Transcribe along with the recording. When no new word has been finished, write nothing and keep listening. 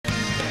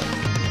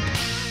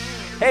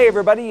Hey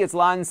everybody, it's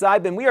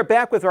Lon.TV, and we are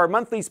back with our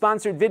monthly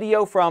sponsored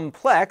video from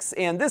Plex,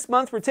 and this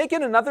month we're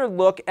taking another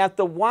look at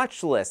the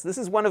watch list. This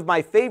is one of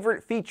my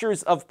favorite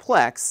features of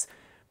Plex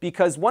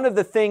because one of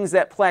the things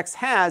that Plex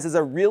has is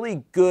a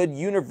really good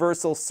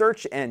universal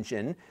search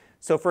engine.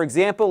 So for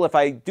example, if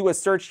I do a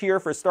search here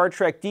for Star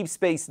Trek Deep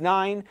Space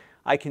Nine,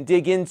 I can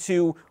dig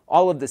into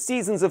all of the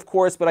seasons, of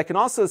course, but I can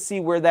also see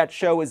where that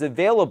show is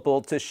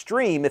available to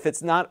stream if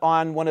it's not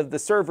on one of the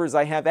servers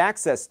I have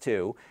access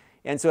to.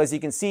 And so as you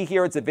can see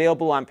here, it's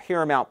available on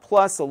Paramount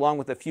Plus along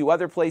with a few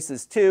other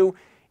places too.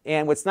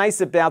 And what's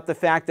nice about the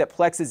fact that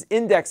Plex is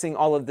indexing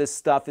all of this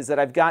stuff is that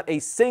I've got a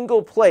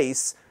single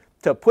place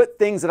to put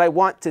things that I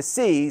want to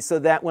see so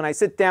that when I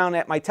sit down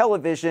at my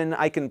television,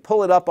 I can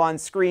pull it up on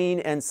screen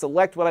and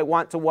select what I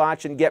want to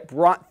watch and get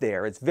brought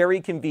there. It's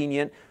very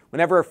convenient.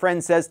 Whenever a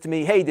friend says to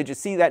me, hey, did you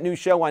see that new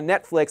show on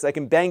Netflix? I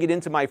can bang it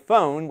into my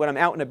phone when I'm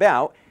out and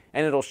about,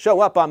 and it'll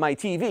show up on my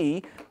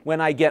TV when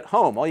I get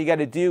home. All you got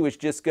to do is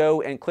just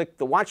go and click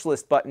the watch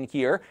list button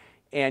here,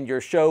 and your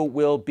show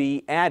will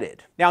be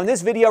added. Now in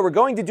this video, we're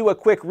going to do a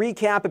quick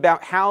recap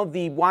about how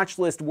the watch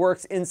list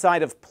works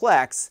inside of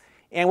Plex.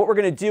 And what we're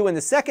going to do in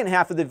the second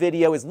half of the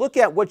video is look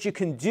at what you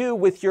can do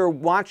with your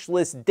watch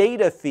list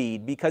data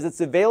feed, because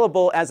it's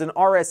available as an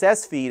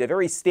RSS feed, a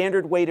very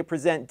standard way to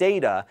present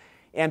data.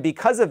 And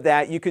because of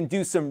that, you can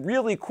do some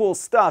really cool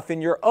stuff in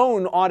your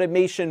own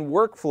automation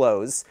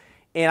workflows.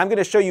 And I'm going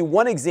to show you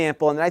one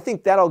example, and I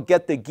think that'll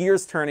get the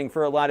gears turning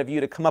for a lot of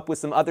you to come up with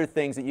some other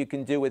things that you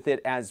can do with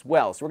it as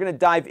well. So we're going to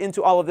dive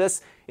into all of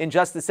this in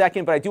just a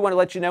second, but I do want to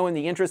let you know, in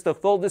the interest of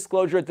full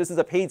disclosure, this is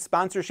a paid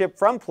sponsorship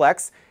from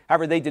Plex.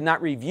 However, they did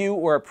not review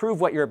or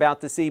approve what you're about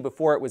to see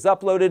before it was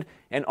uploaded,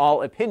 and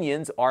all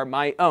opinions are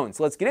my own.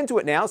 So let's get into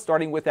it now,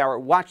 starting with our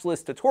watch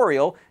list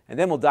tutorial, and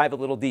then we'll dive a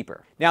little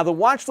deeper. Now, the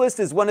watch list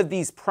is one of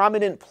these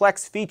prominent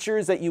Plex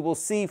features that you will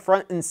see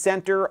front and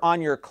center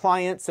on your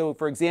client. So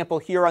for example,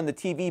 here on the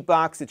TV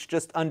box, it's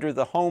just under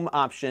the home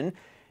option.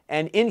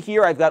 And in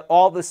here, I've got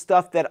all the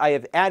stuff that I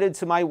have added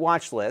to my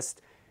watch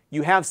list.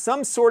 You have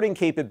some sorting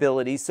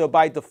capabilities, so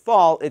by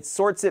default, it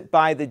sorts it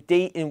by the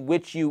date in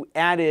which you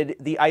added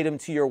the item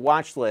to your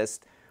watch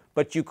list,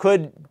 but you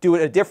could do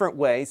it a different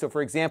way. So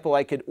for example,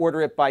 I could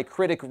order it by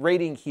critic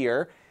rating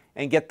here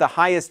and get the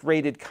highest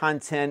rated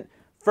content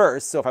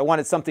first. So if I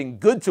wanted something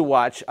good to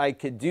watch, I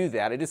could do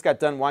that. I just got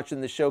done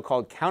watching the show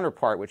called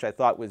Counterpart, which I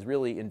thought was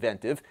really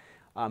inventive,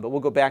 but we'll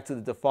go back to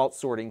the default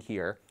sorting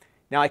here.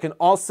 Now I can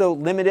also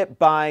limit it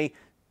by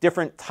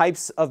different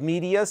types of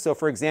media. So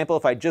for example,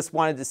 if I just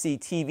wanted to see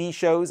TV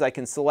shows, I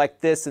can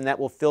select this and that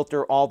will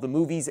filter all the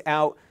movies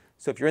out.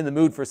 So if you're in the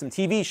mood for some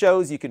TV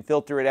shows, you can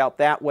filter it out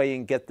that way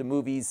and get the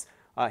movies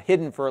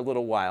hidden for a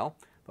little while.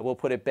 But we'll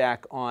put it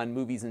back on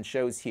movies and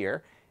shows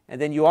here. And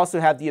then you also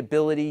have the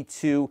ability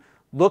to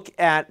look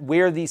at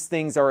where these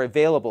things are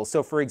available.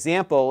 So for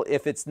example,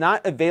 if it's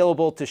not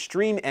available to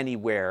stream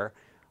anywhere,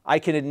 I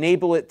can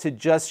enable it to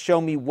just show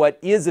me what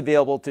is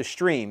available to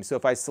stream. So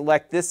if I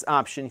select this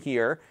option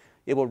here,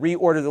 it will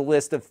reorder the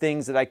list of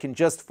things that I can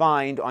just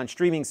find on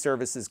streaming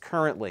services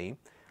currently.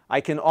 I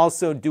can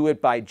also do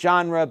it by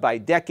genre, by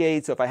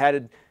decade. So if I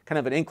had kind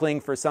of an inkling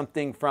for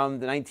something from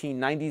the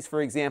 1990s,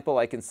 for example,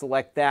 I can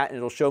select that and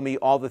it'll show me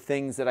all the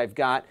things that I've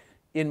got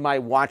in my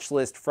watch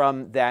list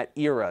from that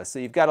era. So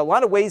you've got a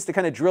lot of ways to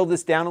kind of drill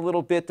this down a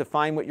little bit to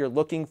find what you're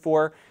looking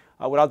for.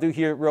 What I'll do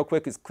here real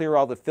quick is clear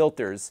all the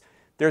filters.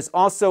 There's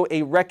also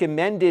a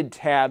recommended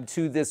tab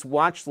to this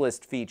watch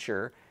list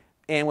feature.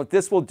 And what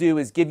this will do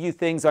is give you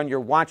things on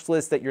your watch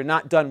list that you're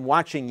not done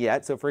watching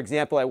yet. So for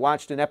example, I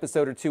watched an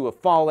episode or two of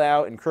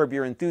Fallout and Curb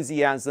Your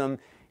Enthusiasm,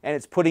 and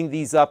it's putting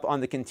these up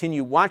on the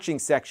continue watching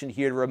section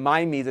here to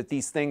remind me that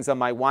these things on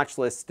my watch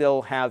list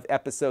still have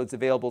episodes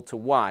available to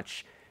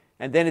watch.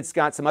 And then it's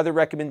got some other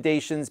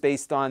recommendations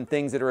based on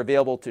things that are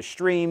available to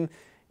stream,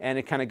 and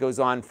it kind of goes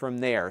on from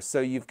there.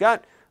 So you've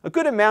got a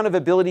good amount of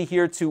ability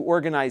here to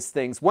organize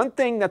things. One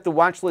thing that the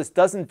watch list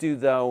doesn't do,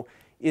 though,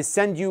 is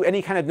send you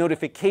any kind of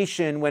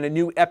notification when a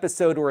new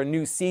episode or a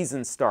new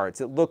season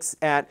starts. It looks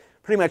at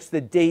pretty much the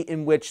date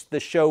in which the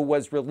show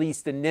was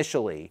released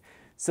initially.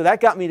 So that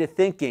got me to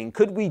thinking,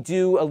 could we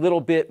do a little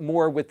bit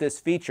more with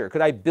this feature?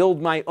 Could I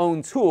build my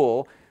own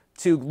tool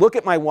to look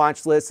at my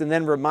watch list and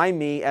then remind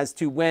me as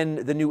to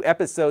when the new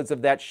episodes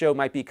of that show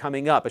might be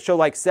coming up? A show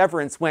like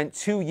Severance went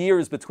 2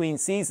 years between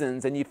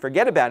seasons, and you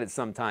forget about it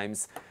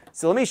sometimes.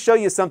 So let me show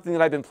you something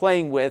that I've been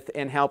playing with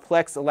and how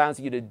Plex allows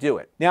you to do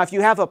it. Now, if you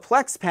have a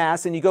Plex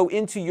Pass and you go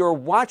into your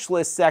watch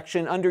list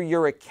section under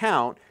your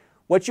account,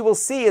 what you will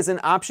see is an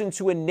option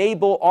to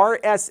enable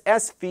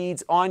RSS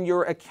feeds on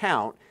your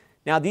account.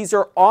 Now, these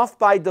are off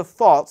by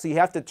default, so you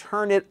have to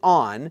turn it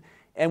on.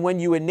 And when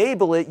you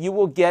enable it, you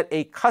will get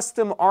a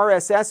custom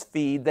RSS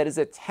feed that is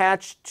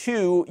attached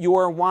to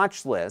your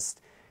watch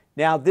list.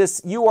 Now,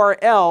 this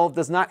URL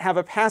does not have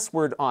a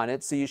password on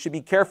it, so you should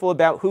be careful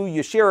about who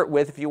you share it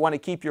with if you want to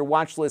keep your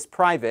watch list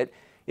private.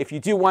 If you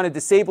do want to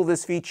disable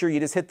this feature,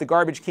 you just hit the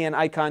garbage can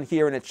icon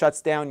here and it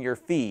shuts down your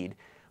feed.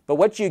 But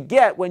what you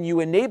get when you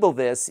enable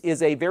this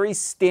is a very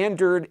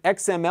standard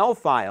XML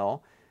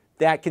file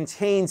that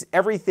contains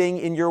everything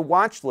in your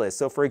watch list.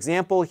 So for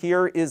example,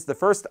 here is the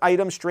first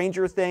item,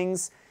 Stranger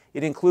Things.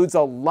 It includes a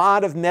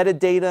lot of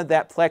metadata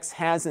that Plex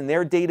has in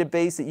their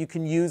database that you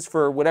can use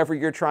for whatever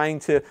you're trying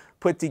to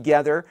put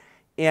together.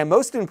 And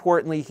most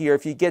importantly here,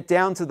 if you get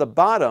down to the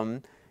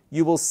bottom,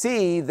 you will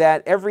see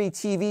that every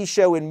TV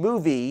show and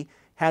movie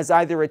has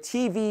either a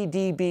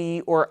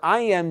TVDB or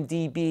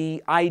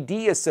IMDb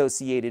ID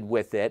associated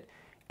with it.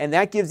 And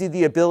that gives you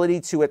the ability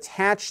to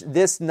attach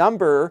this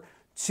number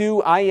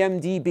to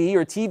IMDb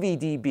or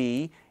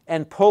TVDB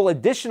and pull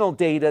additional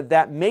data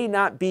that may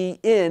not be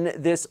in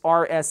this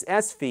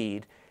RSS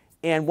feed.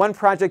 And one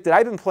project that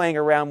I've been playing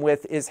around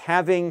with is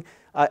having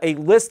a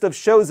list of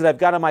shows that I've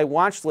got on my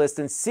watch list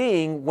and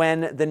seeing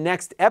when the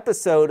next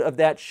episode of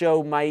that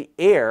show might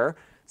air,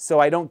 so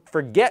I don't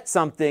forget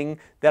something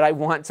that I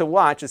want to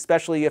watch,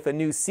 especially if a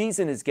new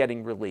season is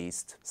getting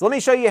released. So let me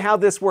show you how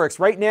this works.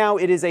 Right now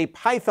it is a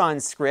Python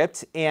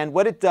script, and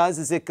what it does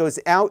is it goes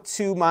out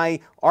to my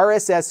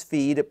RSS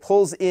feed, it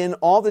pulls in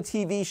all the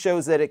TV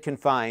shows that it can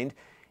find,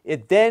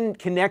 it then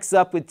connects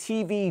up with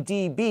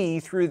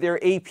TVDB through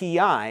their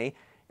API,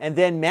 and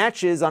then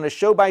matches on a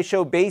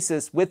show-by-show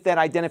basis with that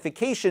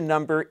identification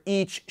number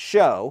each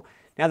show.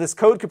 Now this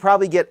code could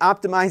probably get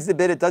optimized a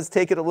bit. It does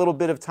take it a little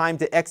bit of time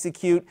to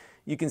execute.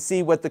 You can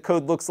see what the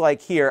code looks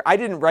like here. I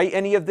didn't write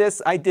any of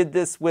this. I did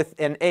this with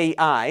an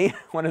AI,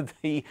 one of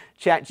the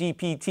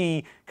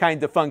ChatGPT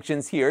kind of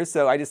functions here.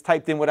 So I just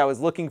typed in what I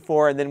was looking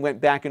for and then went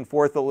back and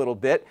forth a little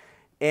bit.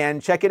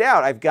 And check it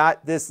out. I've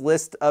got this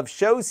list of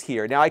shows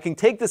here. Now I can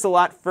take this a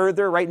lot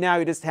further. Right now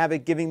I just have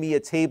it giving me a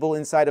table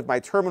inside of my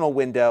terminal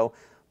window.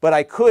 But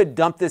I could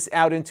dump this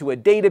out into a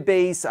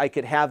database. I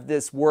could have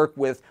this work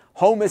with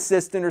Home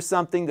Assistant or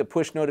something to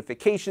push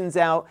notifications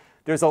out.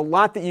 There's a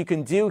lot that you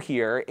can do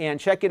here, and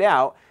check it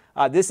out.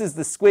 This is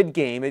the Squid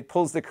Game. It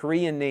pulls the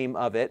Korean name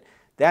of it.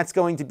 That's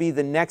going to be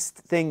the next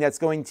thing that's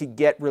going to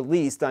get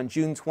released on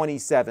June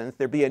 27th.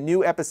 There'll be a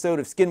new episode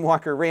of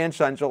Skinwalker Ranch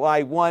on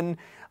July 1.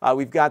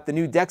 We've got the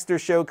new Dexter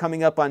show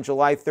coming up on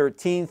July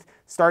 13th.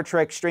 Star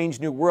Trek Strange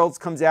New Worlds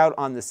comes out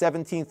on the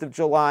 17th of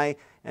July.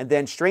 And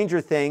then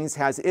Stranger Things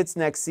has its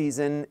next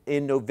season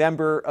in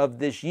November of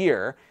this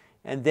year.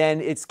 And then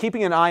it's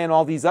keeping an eye on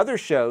all these other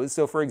shows.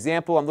 So for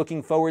example, I'm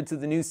looking forward to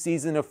the new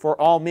season of For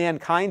All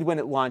Mankind when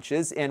it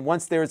launches. And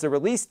once there's a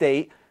release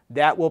date,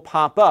 that will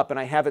pop up. And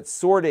I have it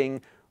sorting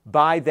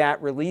by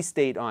that release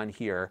date on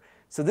here.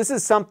 So this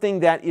is something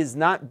that is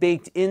not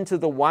baked into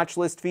the watch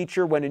list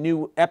feature when a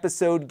new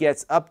episode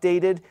gets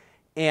updated.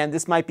 And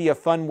this might be a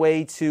fun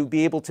way to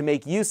be able to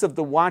make use of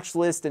the watch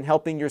list and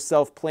helping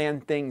yourself plan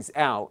things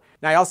out.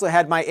 Now, I also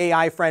had my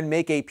AI friend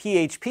make a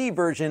PHP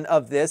version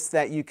of this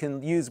that you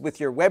can use with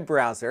your web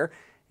browser.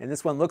 And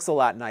this one looks a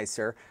lot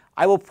nicer.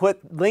 I will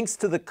put links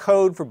to the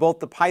code for both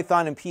the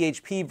Python and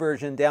PHP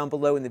version down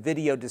below in the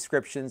video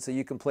description so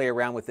you can play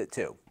around with it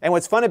too. And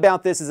what's fun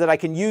about this is that I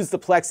can use the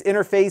Plex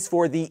interface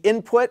for the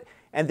input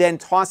and then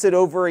toss it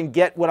over and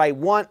get what I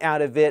want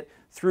out of it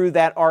through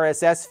that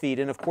RSS feed.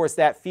 And of course,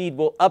 that feed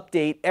will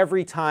update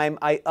every time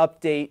I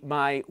update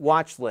my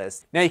watch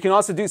list. Now, you can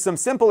also do some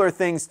simpler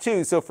things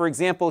too. So for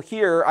example,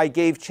 here I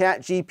gave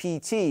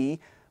ChatGPT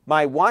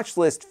my watch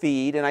list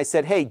feed and I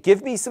said, hey,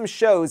 give me some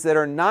shows that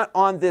are not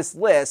on this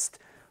list,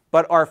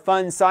 but are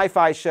fun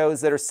sci-fi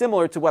shows that are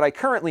similar to what I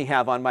currently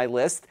have on my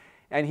list.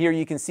 And here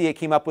you can see it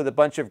came up with a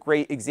bunch of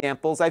great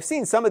examples. I've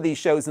seen some of these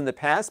shows in the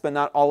past, but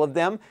not all of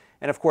them.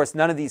 And of course,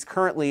 none of these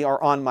currently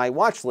are on my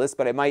watch list,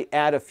 but I might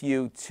add a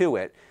few to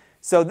it.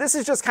 So this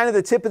is just kind of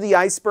the tip of the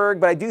iceberg,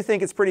 but I do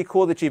think it's pretty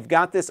cool that you've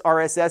got this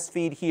RSS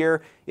feed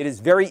here. It is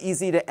very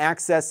easy to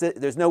access it.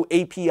 There's no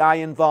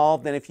API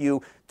involved, and if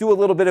you do a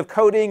little bit of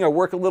coding or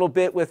work a little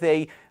bit with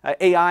a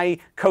AI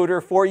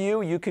coder for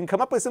you, you can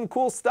come up with some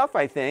cool stuff,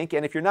 I think.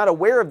 And if you're not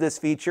aware of this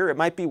feature, it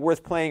might be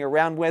worth playing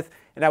around with,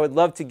 and I would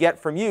love to get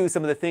from you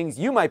some of the things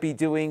you might be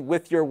doing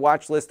with your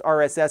watchlist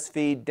RSS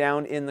feed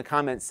down in the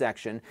comments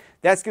section.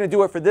 That's going to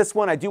do it for this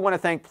one. I do want to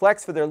thank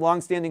Plex for their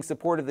long-standing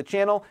support of the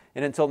channel,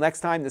 and until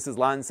next time, this is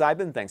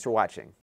Lon.TV. Thanks for watching.